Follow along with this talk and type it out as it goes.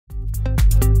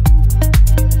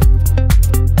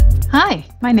Hi,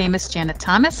 my name is Janet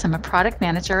Thomas. I'm a product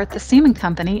manager at the Siemon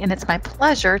Company, and it's my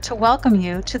pleasure to welcome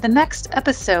you to the next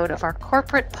episode of our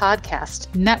corporate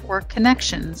podcast, Network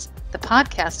Connections, the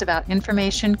podcast about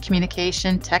information,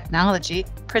 communication, technology,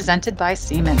 presented by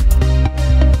Siemon.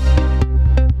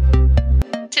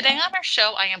 Today on our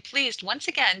show, I am pleased once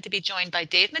again to be joined by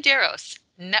Dave Medeiros,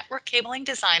 network cabling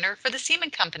designer for the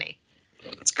Siemon Company.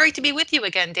 It's great to be with you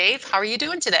again, Dave. How are you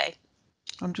doing today?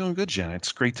 I'm doing good, Jen.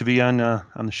 It's great to be on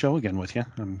the show again with you.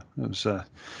 It was a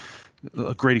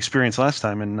great experience last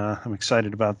time, and I'm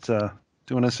excited about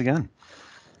doing this again.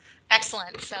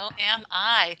 Excellent. So am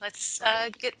I. Let's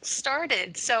get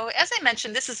started. So as I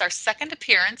mentioned, this is our second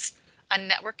appearance on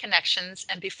Network Connections.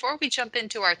 And before we jump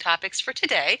into our topics for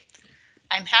today,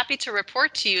 I'm happy to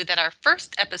report to you that our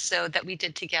first episode that we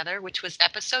did together, which was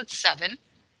episode 7,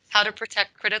 How to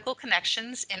Protect Critical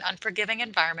Connections in Unforgiving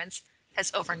Environments, has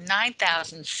over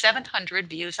 9,700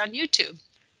 views on YouTube.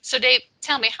 So Dave,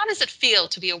 tell me, how does it feel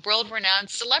to be a world-renowned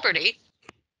celebrity?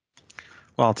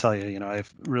 Well, I'll tell you,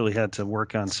 I've really had to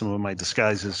work on some of my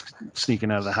disguises sneaking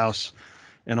out of the house,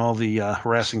 and all the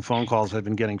harassing phone calls I've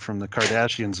been getting from the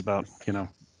Kardashians about,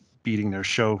 beating their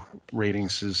show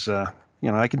ratings is,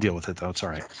 I can deal with it though. It's all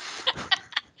right.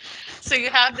 So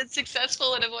you have been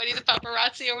successful in avoiding the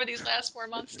paparazzi over these last 4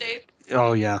 months, Dave?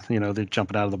 Oh yeah, they're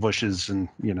jumping out of the bushes, and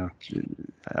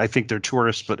I think they're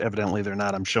tourists, but evidently they're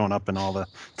not. I'm showing up in all the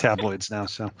tabloids now,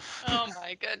 so. Oh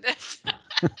my goodness.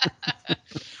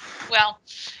 Well,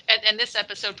 and this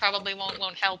episode probably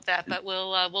won't help that, but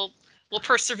we'll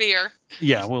persevere.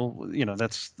 Yeah, well,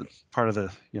 that's the part of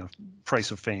the, price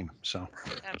of fame. So,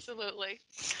 Absolutely.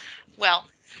 Well,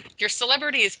 your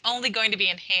celebrity is only going to be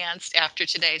enhanced after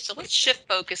today. So let's shift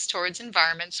focus towards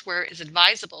environments where it is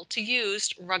advisable to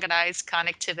use ruggedized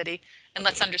connectivity, and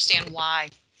let's understand why.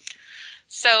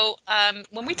 So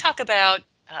when we talk about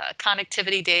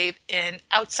connectivity, Dave, in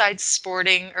outside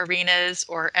sporting arenas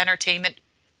or entertainment,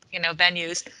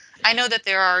 venues, I know that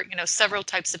there are, several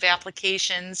types of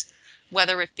applications,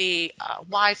 whether it be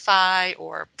Wi-Fi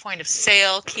or point of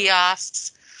sale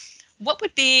kiosks. What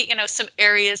would be, some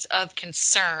areas of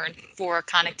concern for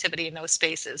connectivity in those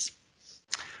spaces?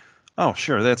 oh,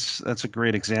 sure, that's a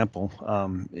great example.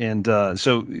 And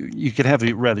so you could have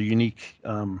a rather unique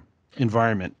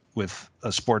environment with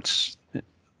a sports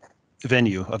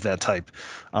venue of that type.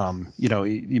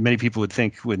 Many people would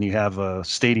think when you have a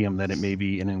stadium that it may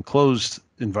be an enclosed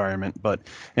environment, but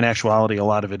in actuality, a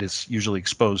lot of it is usually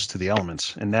exposed to the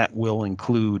elements, and that will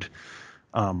include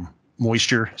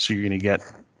moisture. So you're going to get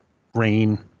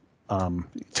rain,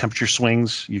 temperature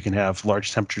swings. You can have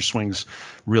large temperature swings,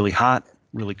 really hot,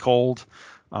 really cold.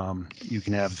 You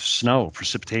can have snow,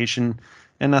 precipitation,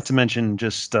 and not to mention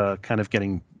just kind of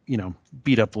getting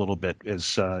beat up a little bit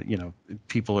as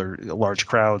people are large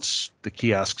crowds, the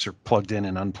kiosks are plugged in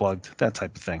and unplugged, that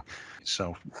type of thing.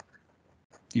 So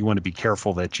you want to be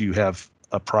careful that you have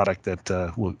a product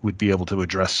that would be able to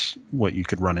address what you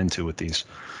could run into with these.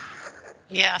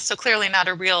 Yeah, so clearly not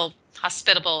a real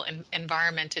hospitable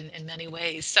environment in many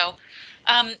ways. So,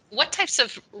 what types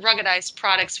of ruggedized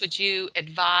products would you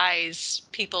advise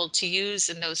people to use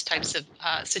in those types of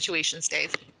situations,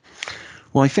 Dave?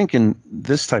 Well, I think in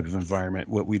this type of environment,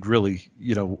 what we'd really,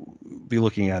 be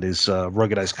looking at is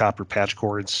ruggedized copper patch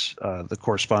cords, the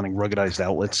corresponding ruggedized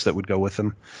outlets that would go with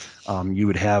them. You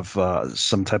would have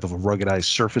some type of a ruggedized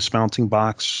surface mounting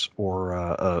box or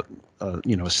a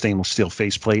stainless steel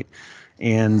faceplate.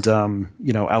 And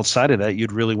outside of that,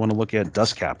 you'd really want to look at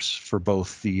dust caps for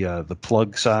both the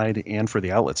plug side and for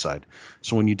the outlet side.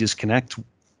 So when you disconnect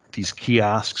these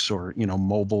kiosks or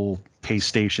mobile pay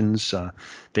stations,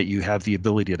 that you have the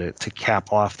ability to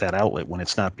cap off that outlet when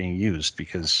it's not being used,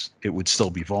 because it would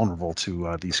still be vulnerable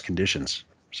to these conditions.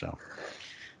 So.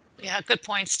 Yeah, good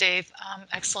points, Dave.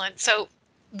 Excellent. So,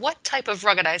 what type of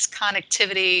ruggedized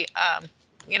connectivity,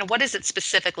 what is it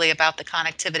specifically about the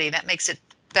connectivity that makes it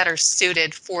better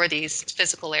suited for these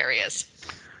physical areas?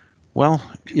 Well,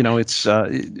 it's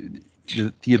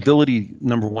the ability,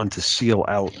 number one, to seal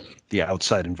out the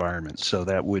outside environment. So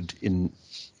that would, in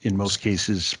most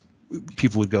cases,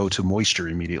 people would go to moisture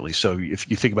immediately. So if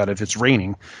you think about it, if it's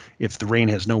raining, if the rain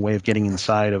has no way of getting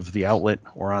inside of the outlet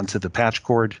or onto the patch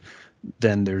cord,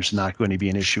 then there's not going to be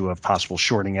an issue of possible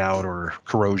shorting out or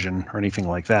corrosion or anything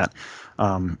like that.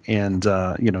 And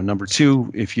number two,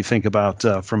 if you think about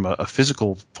from a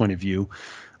physical point of view,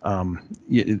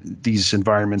 these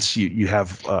environments, you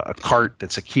have a cart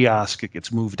that's a kiosk. It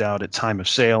gets moved out at time of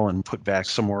sale and put back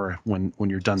somewhere when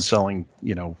you're done selling,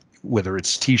 whether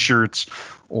it's T-shirts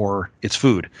or it's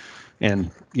food.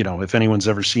 And if anyone's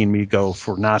ever seen me go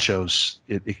for nachos,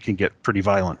 it can get pretty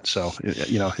violent. So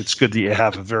it's good that you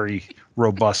have a very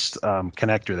robust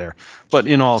connector there. But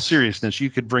in all seriousness,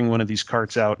 you could bring one of these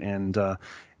carts out and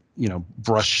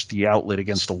brush the outlet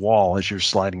against the wall as you're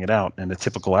sliding it out. And a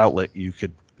typical outlet, you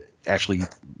could actually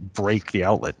break the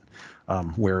outlet.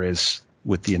 Whereas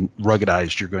with the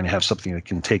ruggedized, you're going to have something that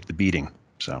can take the beating.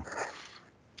 So.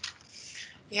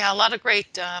 Yeah, a lot of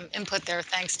great input there.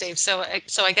 Thanks, Dave. So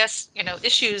I guess,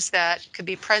 issues that could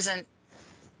be present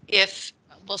if,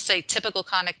 we'll say, typical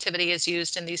connectivity is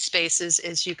used in these spaces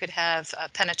is you could have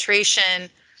penetration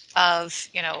of,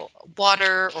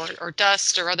 water or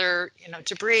dust or other,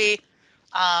 debris,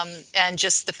 and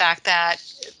just the fact that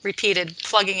repeated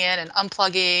plugging in and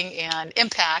unplugging and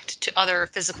impact to other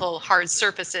physical hard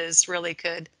surfaces really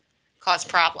could cause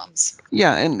problems.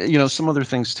 Yeah, and some other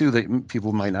things too that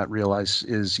people might not realize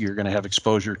is you're going to have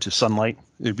exposure to sunlight.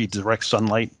 It'd be direct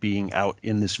sunlight being out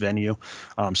in this venue.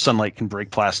 Sunlight can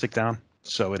break plastic down,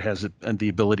 so it has the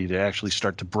ability to actually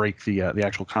start to break the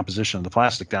actual composition of the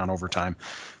plastic down over time.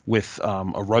 With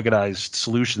a ruggedized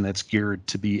solution that's geared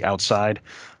to be outside,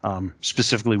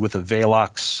 specifically with a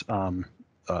Velox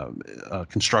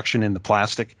construction in the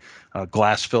plastic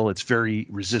glass fill. It's very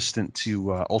resistant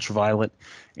to ultraviolet,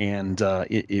 and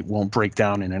it won't break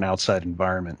down in an outside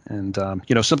environment. And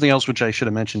something else which I should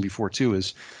have mentioned before too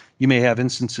is you may have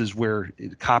instances where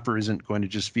copper isn't going to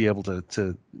just be able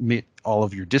to meet all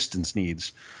of your distance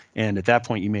needs, and at that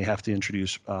point you may have to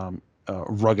introduce a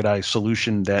ruggedized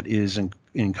solution that is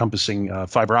encompassing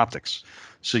fiber optics,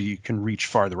 so you can reach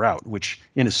farther out, which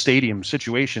in a stadium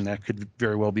situation, that could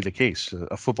very well be the case.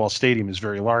 A football stadium is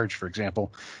very large, for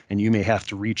example, and you may have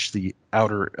to reach the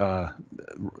outer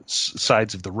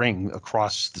sides of the ring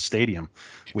across the stadium,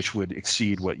 which would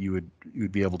exceed what you'd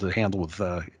be able to handle with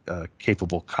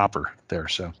capable copper there.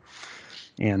 So,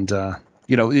 and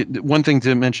one thing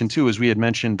to mention too is we had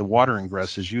mentioned the water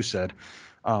ingress, as you said.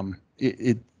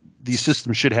 These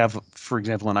systems should have, for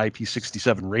example, an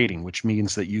IP67 rating, which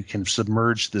means that you can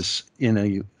submerge this in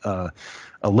a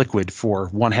liquid for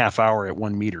 1/2 hour at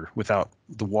 1 meter without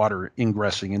the water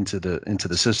ingressing into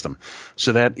the system.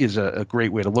 So that is a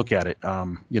great way to look at it.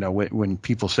 When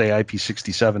people say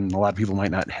IP67, a lot of people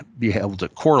might not be able to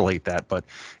correlate that, but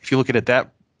if you look at it that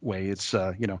way, it's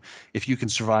if you can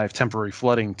survive temporary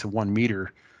flooding to 1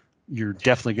 meter, you're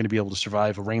definitely going to be able to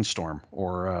survive a rainstorm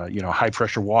or high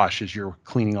pressure wash as you're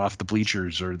cleaning off the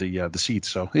bleachers or the seats.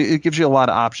 So it gives you a lot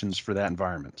of options for that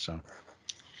environment. So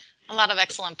A lot of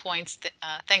excellent points.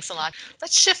 Thanks a lot.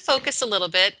 Let's shift focus a little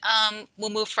bit. We'll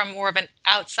move from more of an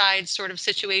outside sort of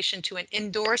situation to an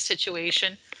indoor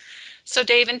situation. So,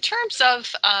 Dave, in terms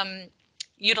of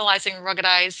utilizing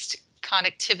ruggedized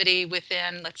connectivity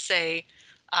within, let's say,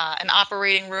 an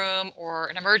operating room or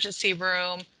an emergency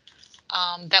room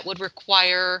that would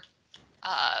require,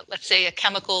 let's say, a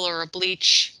chemical or a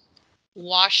bleach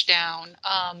wash down,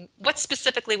 what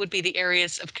specifically would be the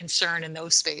areas of concern in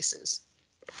those spaces?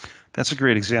 that's a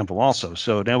great example also.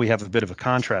 So now we have a bit of a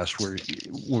contrast where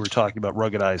we were talking about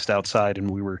ruggedized outside and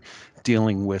we were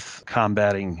dealing with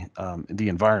combating the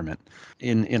environment.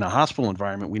 In a hospital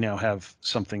environment, we now have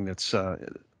something that's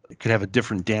could have a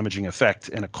different damaging effect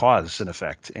and a cause and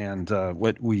effect. And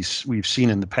what we've seen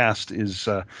in the past is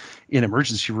in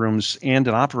emergency rooms and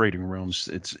in operating rooms,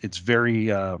 it's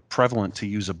very prevalent to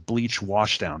use a bleach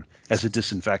washdown as a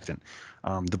disinfectant.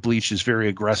 The bleach is very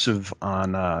aggressive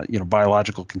on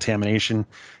biological contamination,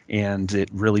 and it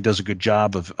really does a good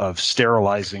job of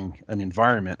sterilizing an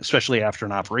environment, especially after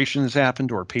an operation has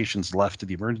happened or a patient's left to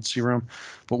the emergency room.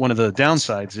 But one of the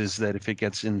downsides is that if it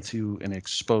gets into an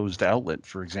exposed outlet,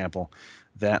 for example,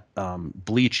 that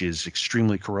bleach is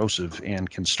extremely corrosive and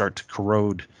can start to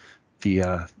corrode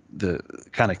the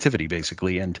connectivity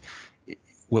basically. And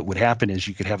what would happen is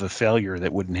you could have a failure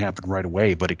that wouldn't happen right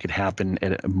away, but it could happen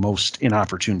at a most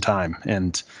inopportune time.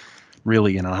 And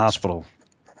really, in a hospital,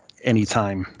 any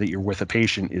time that you're with a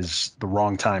patient is the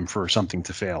wrong time for something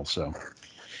to fail. So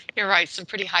You're right, some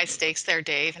pretty high stakes there,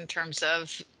 Dave, in terms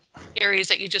of areas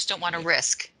that you just don't want to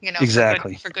risk,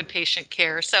 exactly. for good patient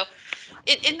care. So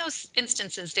in those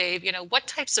instances, Dave, what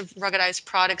types of ruggedized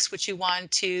products would you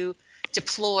want to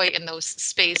deploy in those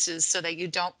spaces so that you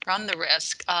don't run the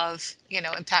risk of,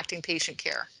 impacting patient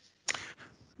care?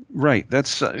 Right.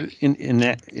 That's in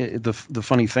that the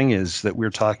funny thing is that we're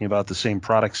talking about the same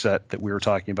product set that we were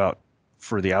talking about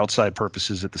for the outside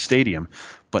purposes at the stadium,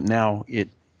 but now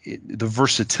the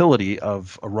versatility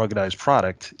of a ruggedized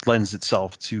product lends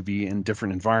itself to be in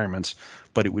different environments,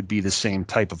 but it would be the same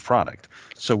type of product.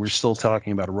 So we're still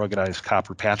talking about a ruggedized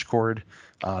copper patch cord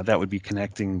That would be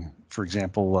connecting, for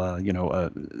example,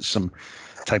 some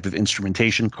type of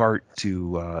instrumentation cart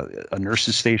to a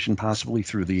nurse's station, possibly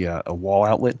through the a wall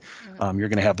outlet. Mhm. You're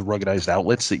going to have the ruggedized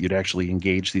outlets that you'd actually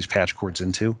engage these patch cords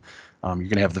into. You're going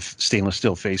to have the stainless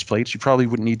steel face plates. You probably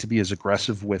wouldn't need to be as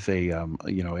aggressive with a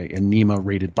NEMA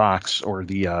rated box or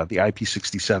the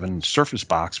IP67 surface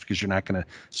box, because you're not going to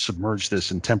submerge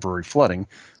this in temporary flooding.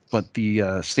 But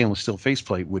the stainless steel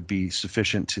faceplate would be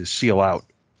sufficient to seal out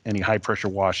any high pressure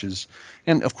washes.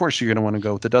 And of course, you're going to want to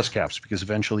go with the dust caps, because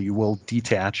eventually you will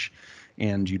detach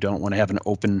and you don't want to have an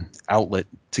open outlet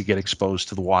to get exposed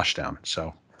to the washdown.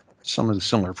 So some of the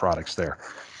similar products there.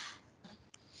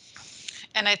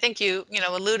 And I think you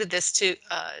alluded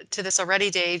to this already,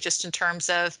 Dave, just in terms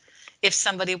of if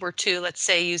somebody were to, let's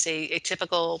say, use a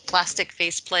typical plastic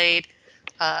faceplate,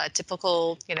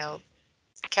 typical,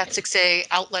 Cat 6A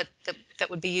outlet that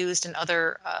would be used in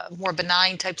other more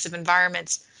benign types of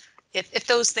environments. If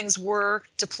those things were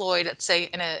deployed, let's say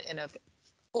in a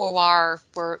OR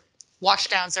where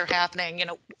washdowns are happening,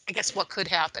 I guess what could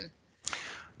happen?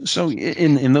 So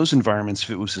in those environments, if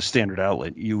it was a standard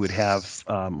outlet, you would have,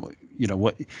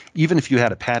 what, even if you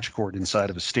had a patch cord inside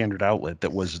of a standard outlet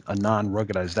that was a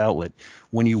non-ruggedized outlet,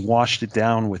 when you washed it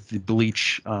down with the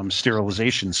bleach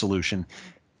sterilization solution,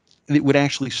 it would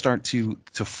actually start to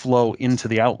flow into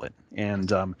the outlet,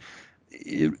 and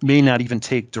it may not even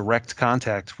take direct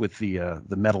contact with the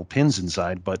metal pins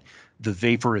inside, but the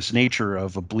vaporous nature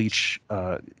of a bleach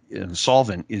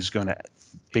solvent is going to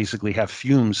basically have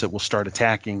fumes that will start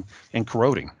attacking and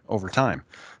corroding over time.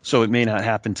 So it may not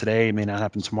happen today, it may not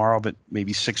happen tomorrow, but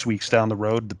maybe 6 weeks down the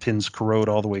road, the pins corrode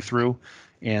all the way through,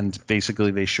 and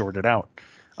basically they short it out.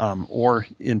 Or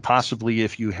in possibly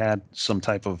if you had some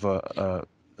type of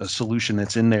a solution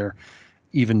that's in there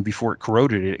even before it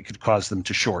corroded it, it could cause them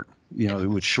to short. It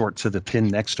would short to the pin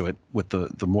next to it with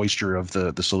the moisture of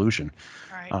the solution.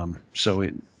 Right. So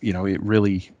it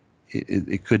really,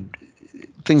 it could,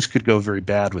 things could go very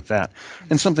bad with that.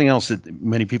 And something else that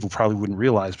many people probably wouldn't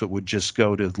realize, but would just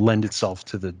go to lend itself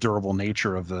to the durable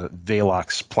nature of the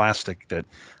Velox plastic that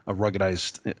a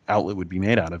ruggedized outlet would be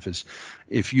made out of, is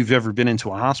if you've ever been into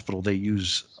a hospital, they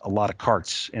use a lot of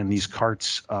carts, and these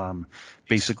carts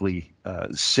basically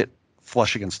sit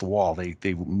flush against the wall.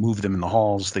 They move them in the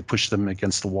halls. They push them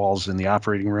against the walls in the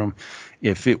operating room.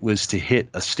 If it was to hit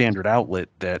a standard outlet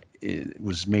that it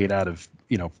was made out of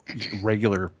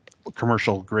regular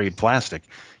commercial grade plastic,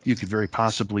 you could very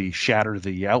possibly shatter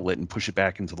the outlet and push it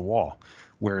back into the wall.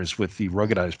 Whereas with the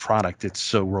ruggedized product, it's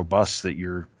so robust that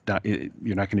you're not going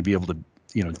to be able to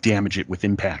damage it with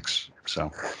impacts.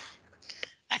 So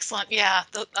Excellent. Yeah.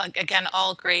 Again,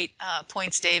 all great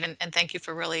points, Dave, and thank you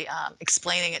for really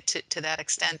explaining it to that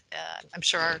extent. I'm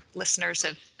sure our listeners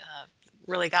have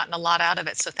really gotten a lot out of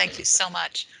it. So thank you so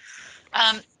much.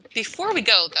 Um, Before we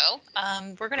go, though,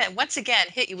 we're going to once again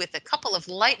hit you with a couple of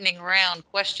lightning round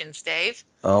questions, Dave.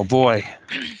 oh boy.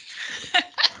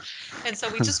 And so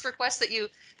we just request that you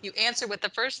answer with the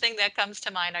first thing that comes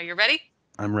to mind. Are you ready?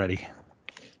 I'm ready.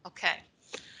 Okay.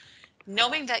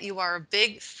 Knowing that you are a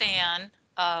big fan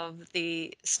of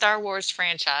the Star Wars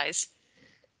franchise,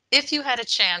 if you had a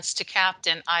chance to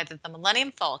captain either the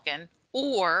Millennium Falcon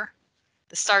or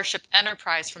the Starship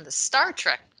Enterprise from the Star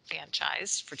Trek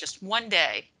franchise for just one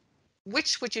day,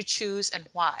 which would you choose and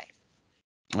why?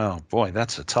 Oh boy,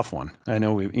 that's a tough one. I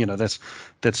know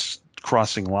that's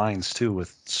crossing lines too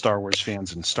with Star Wars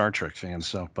fans and Star Trek fans.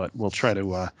 So, but we'll try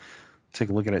to take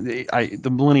a look at it. The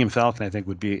Millennium Falcon, I think,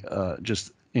 would be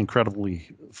just incredibly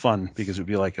fun, because it would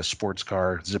be like a sports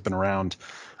car zipping around.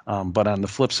 But on the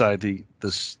flip side, the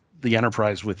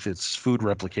Enterprise with its food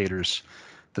replicators,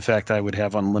 the fact I would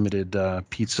have unlimited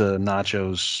pizza,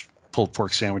 nachos, pulled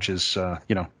pork sandwiches,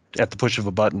 at the push of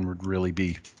a button would really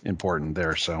be important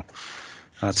there. So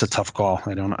that's a tough call.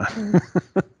 I don't know.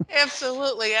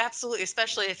 Absolutely, absolutely.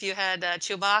 Especially if you had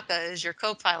Chewbacca as your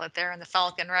co-pilot there in the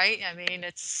Falcon, right? I mean,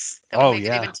 that would Oh make it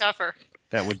yeah, even tougher.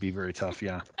 that would be very tough.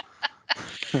 Yeah,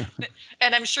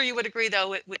 And I'm sure you would agree,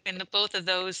 though, in both of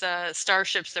those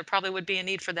starships, there probably would be a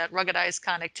need for that ruggedized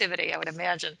connectivity, I would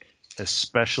imagine.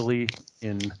 especially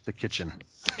in the kitchen.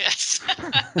 Yes.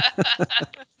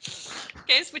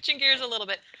 Okay, switching gears a little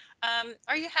bit.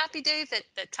 Are you happy, Dave,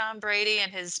 that Tom Brady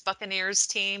and his Buccaneers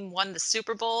team won the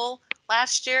Super Bowl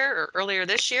last year or earlier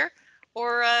this year?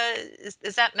 Or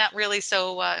is that not really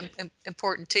so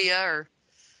important to you? Or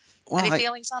Well, any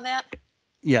feelings on that?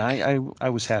 yeah, I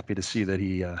was happy to see that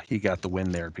he got the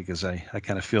win there, because I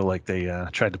kind of feel like they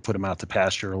tried to put him out to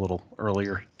pasture a little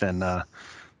earlier than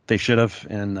they should have,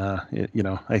 and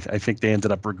I think they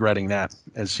ended up regretting that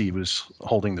as he was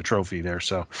holding the trophy there.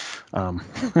 So um,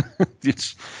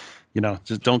 it's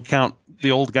just don't count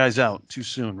the old guys out too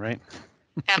soon, right?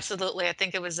 Absolutely. I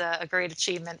think it was a great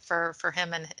achievement for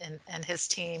him and his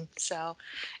team. So,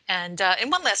 and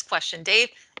one last question, Dave,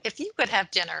 if you could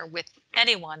have dinner with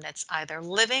anyone that's either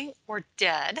living or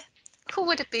dead, who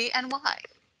would it be and why?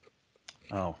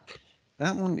 Oh,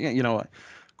 that one, yeah,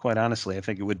 quite honestly, I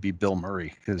think it would be Bill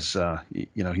Murray because,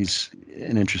 he's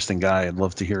an interesting guy. I'd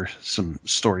love to hear some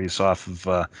stories off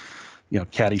of,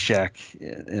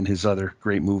 Caddyshack and his other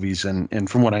great movies. And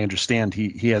from what I understand,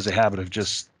 he has a habit of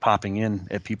just popping in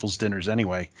at people's dinners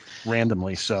anyway,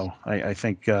 randomly. So I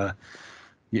think,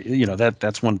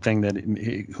 that's one thing that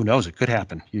who knows, it could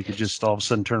happen. You could just all of a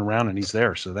sudden turn around and he's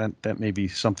there. So that may be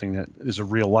something that is a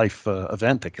real life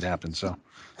event that could happen. So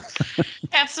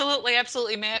Absolutely,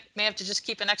 absolutely. May have to just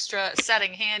keep an extra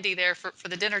setting handy there for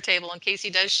the dinner table in case he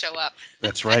does show up.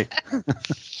 that's right.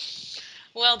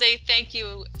 Well, Dave, thank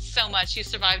you so much. You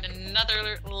survived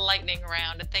another lightning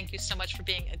round, and thank you so much for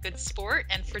being a good sport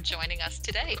and for joining us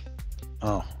today.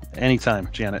 Oh, anytime,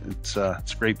 Janet.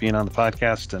 It's great being on the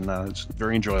podcast, and it's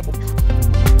very enjoyable.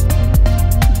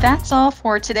 That's all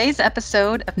for today's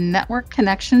episode of Network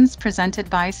Connections presented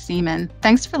by Siemon.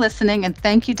 Thanks for listening, and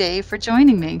thank you, Dave, for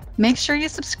joining me. Make sure you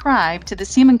subscribe to the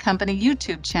Siemon Company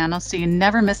YouTube channel so you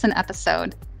never miss an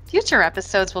episode. Future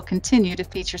episodes will continue to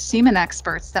feature Siemon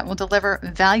experts that will deliver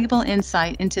valuable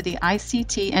insight into the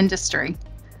ICT industry.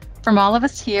 From all of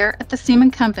us here at the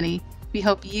Siemon Company, we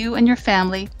hope you and your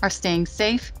family are staying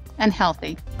safe and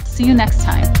healthy. See you next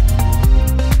time.